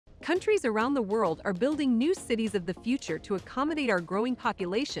Countries around the world are building new cities of the future to accommodate our growing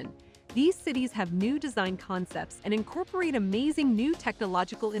population. These cities have new design concepts and incorporate amazing new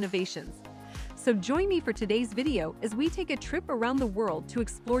technological innovations. So join me for today's video as we take a trip around the world to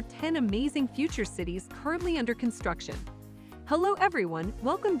explore 10 amazing future cities currently under construction. Hello everyone,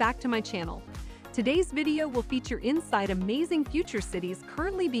 welcome back to my channel. Today's video will feature inside amazing future cities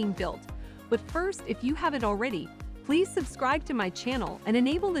currently being built. But first, if you haven't already, please subscribe to my channel and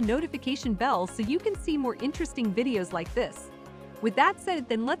enable the notification bell so you can see more interesting videos like this. With that said,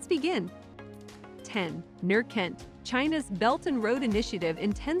 then let's begin. 10. Near Kent, China's Belt and Road Initiative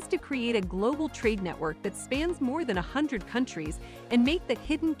intends to create a global trade network that spans more than 100 countries and make the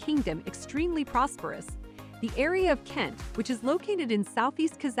Hidden Kingdom extremely prosperous. The area of Kent, which is located in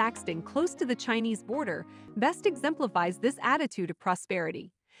southeast Kazakhstan close to the Chinese border, best exemplifies this attitude of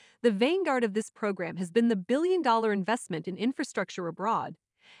prosperity. The vanguard of this program has been the billion-dollar investment in infrastructure abroad.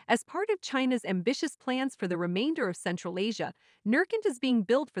 As part of China's ambitious plans for the remainder of Central Asia, Kent is being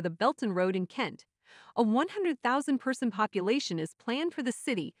built for the Belt and Road in Kent. A 100,000-person population is planned for the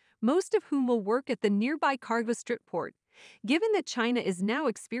city, most of whom will work at the nearby cargo strip port. Given that China is now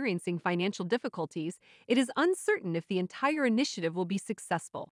experiencing financial difficulties, it is uncertain if the entire initiative will be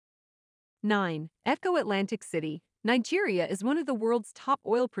successful. 9. Eco-Atlantic City. Nigeria is one of the world's top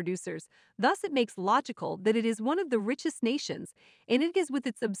oil producers, thus it makes logical that it is one of the richest nations, and it is with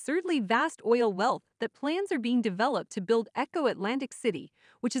its absurdly vast oil wealth that plans are being developed to build Eco-Atlantic City,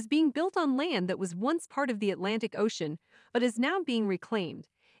 which is being built on land that was once part of the Atlantic Ocean, but is now being reclaimed.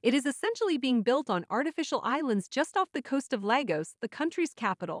 It is essentially being built on artificial islands just off the coast of Lagos, the country's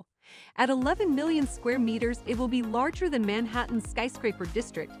capital. At 11 million square meters, it will be larger than Manhattan's skyscraper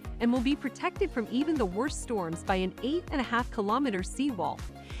district and will be protected from even the worst storms by an 8.5-kilometer seawall.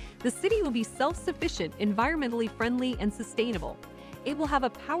 The city will be self-sufficient, environmentally friendly, and sustainable. It will have a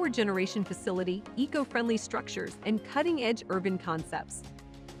power generation facility, eco-friendly structures, and cutting-edge urban concepts.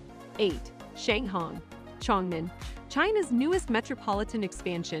 8. Shanghai, Chongmen. China's newest metropolitan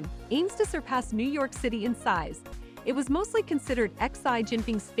expansion aims to surpass New York City in size. It was mostly considered Xi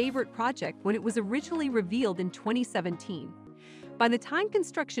Jinping's favorite project when it was originally revealed in 2017. By the time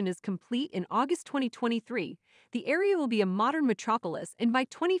construction is complete in August 2023, the area will be a modern metropolis and by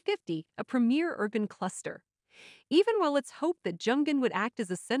 2050, a premier urban cluster. Even while it's hoped that Zhenggan would act as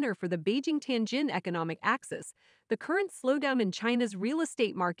a center for the Beijing-Tianjin economic axis, the current slowdown in China's real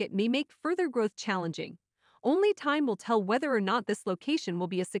estate market may make further growth challenging. Only time will tell whether or not this location will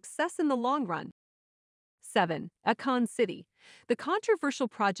be a success in the long run. 7. Icon City. The controversial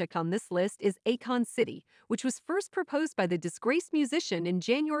project on this list is Icon City, which was first proposed by the disgraced musician in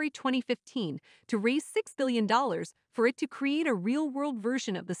January 2015 to raise $6 billion for it to create a real-world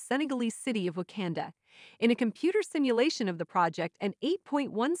version of the Senegalese city of Wakanda. In a computer simulation of the project, an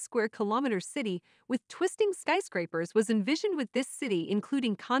 8.1 square kilometer city with twisting skyscrapers was envisioned, with this city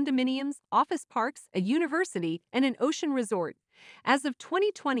including condominiums, office parks, a university, and an ocean resort. As of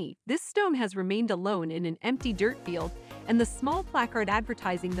 2020, this stone has remained alone in an empty dirt field, and the small placard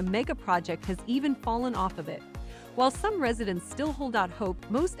advertising the mega project has even fallen off of it. While some residents still hold out hope,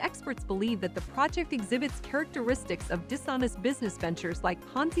 most experts believe that the project exhibits characteristics of dishonest business ventures like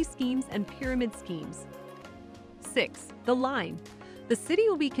Ponzi schemes and pyramid schemes. 6. The Line. The city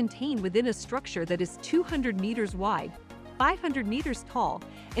will be contained within a structure that is 200 meters wide, 500 meters tall,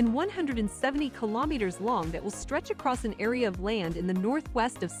 and 170 kilometers long that will stretch across an area of land in the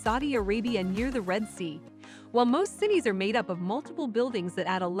northwest of Saudi Arabia near the Red Sea. While most cities are made up of multiple buildings that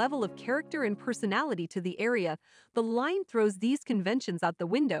add a level of character and personality to the area, the Line throws these conventions out the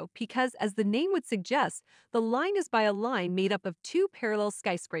window because, as the name would suggest, the line is by a line made up of two parallel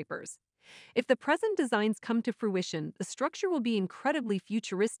skyscrapers. If the present designs come to fruition, the structure will be incredibly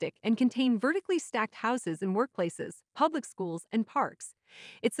futuristic and contain vertically stacked houses and workplaces, public schools, and parks.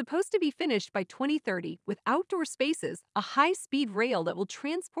 It's supposed to be finished by 2030 with outdoor spaces, a high-speed rail that will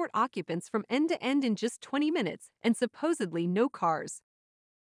transport occupants from end to end in just 20 minutes, and supposedly no cars.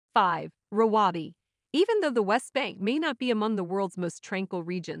 5. Rawabi. Even though the West Bank may not be among the world's most tranquil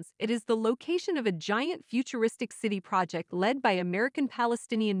regions, it is the location of a giant futuristic city project led by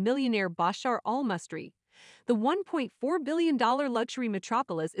American-Palestinian millionaire Bashar al-Masri. The $1.4 billion luxury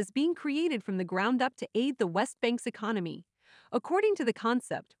metropolis is being created from the ground up to aid the West Bank's economy. According to the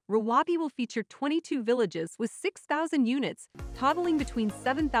concept, Rawabi will feature 22 villages with 6,000 units, totaling between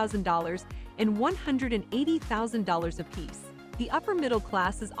 $7,000 and $180,000 apiece. The upper middle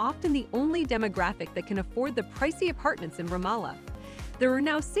class is often the only demographic that can afford the pricey apartments in Ramallah. There are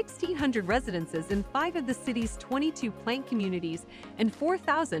now 1,600 residences in 5 of the city's 22 plant communities, and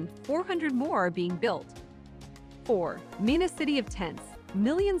 4,400 more are being built. 4. MENA City of Tents.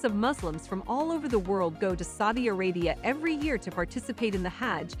 Millions of Muslims from all over the world go to Saudi Arabia every year to participate in the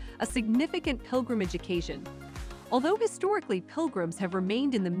Hajj, a significant pilgrimage occasion. Although historically pilgrims have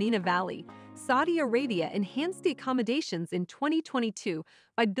remained in the Mina Valley, Saudi Arabia enhanced the accommodations in 2022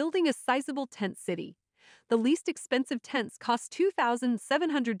 by building a sizable tent city. The least expensive tents cost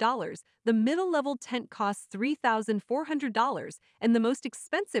 $2,700, the middle-level tent costs $3,400, and the most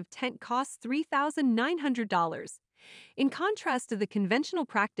expensive tent costs $3,900. In contrast to the conventional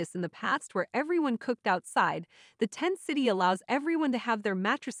practice in the past where everyone cooked outside, the tent city allows everyone to have their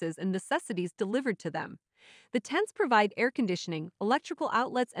mattresses and necessities delivered to them. The tents provide air conditioning, electrical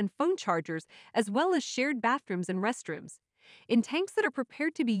outlets, and phone chargers, as well as shared bathrooms and restrooms. In tanks that are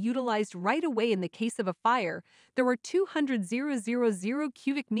prepared to be utilized right away in the case of a fire, there are 200,000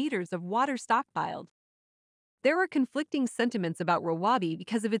 cubic meters of water stockpiled. There are conflicting sentiments about Rawabi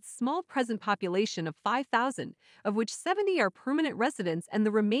because of its small present population of 5,000, of which 70 are permanent residents and the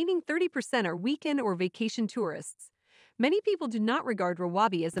remaining 30% are weekend or vacation tourists. Many people do not regard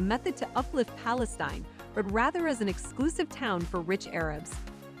Rawabi as a method to uplift Palestine, but rather as an exclusive town for rich Arabs.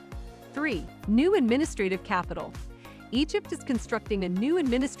 3. New administrative capital. Egypt is constructing a new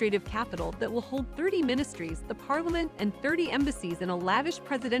administrative capital that will hold 30 ministries, the parliament, and 30 embassies in a lavish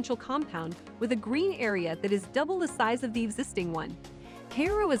presidential compound with a green area that is double the size of the existing one.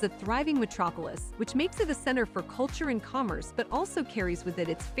 Cairo is a thriving metropolis, which makes it a center for culture and commerce, but also carries with it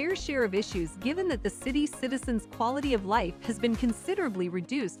its fair share of issues given that the city's citizens' quality of life has been considerably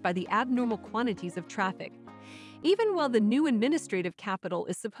reduced by the abnormal quantities of traffic. Even while the new administrative capital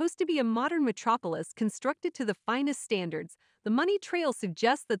is supposed to be a modern metropolis constructed to the finest standards, the money trail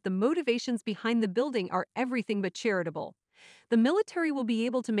suggests that the motivations behind the building are everything but charitable. The military will be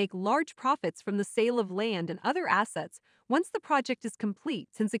able to make large profits from the sale of land and other assets once the project is complete,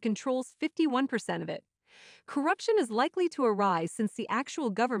 since it controls 51% of it. Corruption is likely to arise since the actual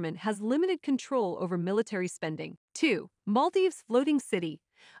government has limited control over military spending. 2. Maldives floating city.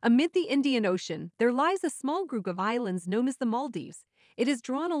 Amid the Indian Ocean, there lies a small group of islands known as the Maldives. It has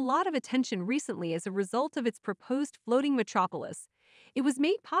drawn a lot of attention recently as a result of its proposed floating metropolis. It was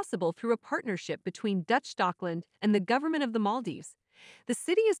made possible through a partnership between Dutch Dockland and the government of the Maldives. The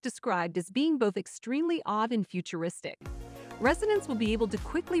city is described as being both extremely odd and futuristic. Residents will be able to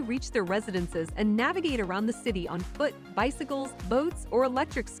quickly reach their residences and navigate around the city on foot, bicycles, boats, or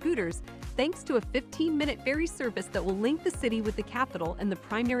electric scooters, thanks to a 15-minute ferry service that will link the city with the capital and the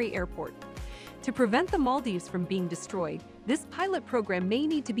primary airport. To prevent the Maldives from being destroyed, this pilot program may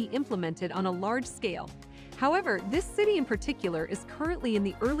need to be implemented on a large scale. However, this city in particular is currently in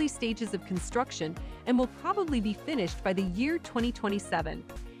the early stages of construction and will probably be finished by the year 2027.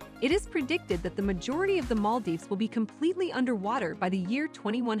 It is predicted that the majority of the Maldives will be completely underwater by the year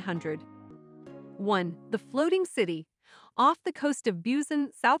 2100. 1. The floating city. Off the coast of Busan,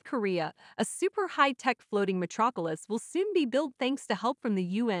 South Korea, a super high-tech floating metropolis will soon be built thanks to help from the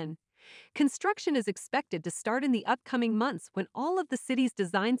UN. Construction is expected to start in the upcoming months when all of the city's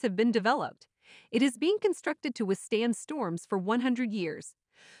designs have been developed. It is being constructed to withstand storms for 100 years.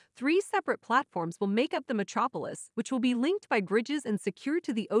 3 separate platforms will make up the metropolis, which will be linked by bridges and secured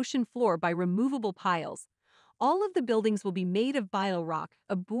to the ocean floor by removable piles. All of the buildings will be made of bile rock,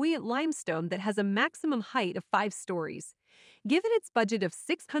 a buoyant limestone that has a maximum height of 5 stories. Given its budget of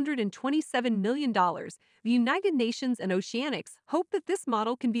 $627 million, the United Nations and Oceanics hope that this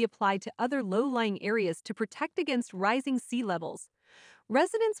model can be applied to other low-lying areas to protect against rising sea levels.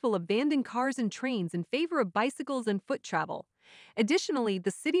 Residents will abandon cars and trains in favor of bicycles and foot travel. Additionally,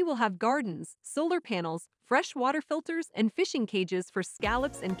 the city will have gardens, solar panels, fresh water filters, and fishing cages for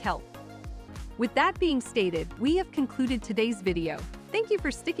scallops and kelp. With that being stated, we have concluded today's video. Thank you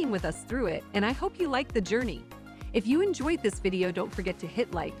for sticking with us through it, and I hope you liked the journey. If you enjoyed this video, don't forget to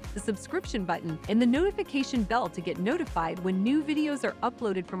hit like, the subscription button, and the notification bell to get notified when new videos are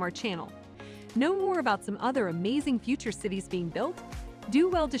uploaded from our channel. Know more about some other amazing future cities being built? Do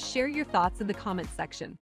well to share your thoughts in the comments section.